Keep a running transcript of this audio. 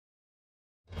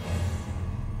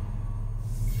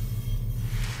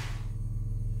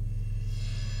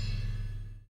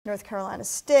North Carolina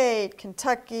State,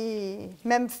 Kentucky,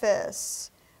 Memphis,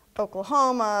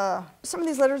 Oklahoma. Some of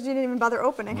these letters you didn't even bother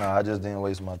opening. No, I just didn't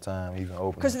waste my time even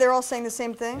opening. Because they're all saying the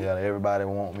same thing? Yeah, everybody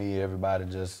want me, everybody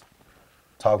just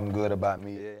talking good about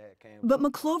me. But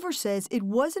McClover says it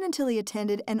wasn't until he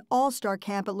attended an all-star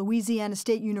camp at Louisiana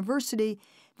State University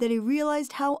that he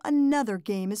realized how another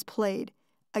game is played,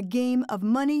 a game of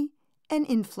money and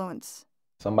influence.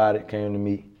 Somebody came to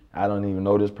me, I don't even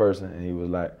know this person, and he was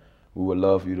like, "We would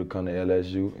love for you to come to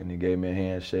LSU," and he gave me a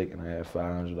handshake, and I had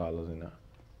 $500 in there.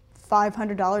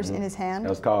 $500 in his hand? That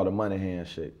was called a money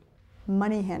handshake.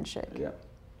 Money handshake? Yeah.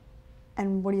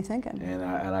 And what are you thinking? And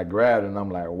I grabbed it, and I'm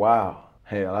like, wow.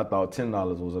 Hell, I thought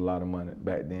 $10 was a lot of money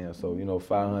back then. So, you know,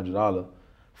 $500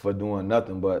 for doing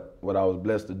nothing but what I was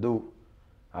blessed to do,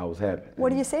 I was happy. What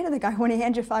do you say to the guy when he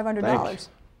hands you $500?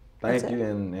 Thank you,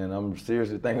 and I'm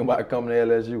seriously thinking about coming to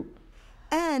LSU.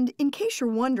 And in case you're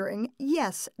wondering,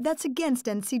 yes, that's against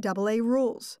NCAA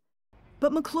rules.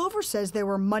 But McClover says there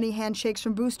were money handshakes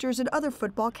from boosters at other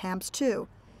football camps too.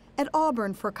 At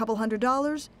Auburn for a couple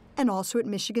 $100, and also at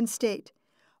Michigan State.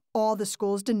 All the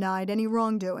schools denied any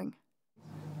wrongdoing.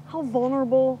 How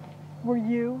vulnerable were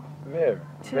you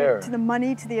to the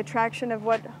money, to the attraction of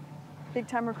what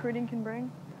big-time recruiting can bring?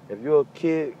 If you're a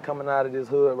kid coming out of this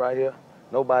hood right here,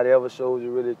 nobody ever shows you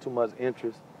really too much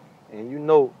interest. And you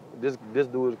know this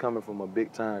dude is coming from a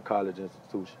big-time college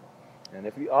institution. And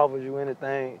if he offers you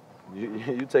anything,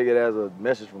 you take it as a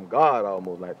message from God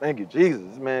almost, like, thank you, Jesus,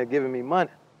 this man giving me money.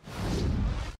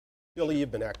 Billy,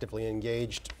 you've been actively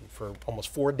engaged for almost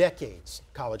 4 decades,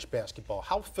 college basketball.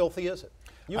 How filthy is it?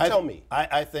 You tell me.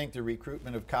 I think the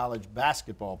recruitment of college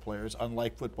basketball players,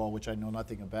 unlike football, which I know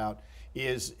nothing about,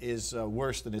 is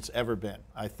worse than it's ever been.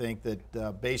 I think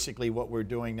that basically what we're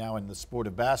doing now in the sport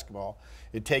of basketball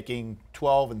is taking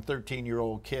 12 and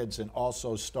 13-year-old kids and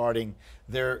also starting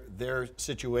their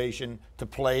situation to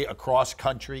play across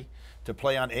country, to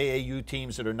play on AAU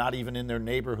teams that are not even in their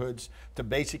neighborhoods, to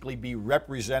basically be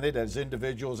represented as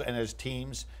individuals and as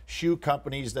teams, shoe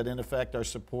companies that in effect are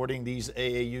supporting these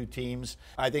AAU teams.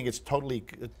 I think it's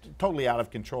totally out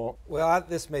of control. Well,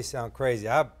 this may sound crazy.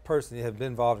 I personally have been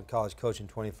involved in college coaching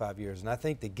 25 years, and I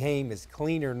think the game is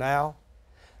cleaner now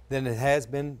than it has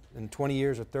been in 20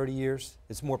 years or 30 years.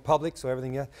 It's more public, so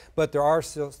everything else, but there are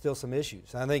still some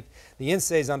issues. I think the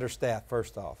NCAA is understaffed,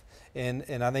 first off. And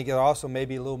I think it also may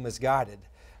be a little misguided.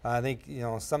 I think, you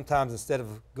know, sometimes instead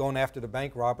of going after the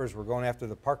bank robbers, we're going after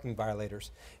the parking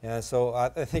violators. And so I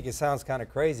think it sounds kind of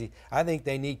crazy. I think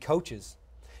they need coaches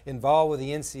involved with the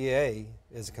NCAA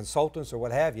as consultants or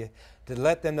what have you to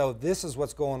let them know this is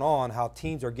what's going on, how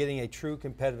teams are getting a true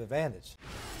competitive advantage.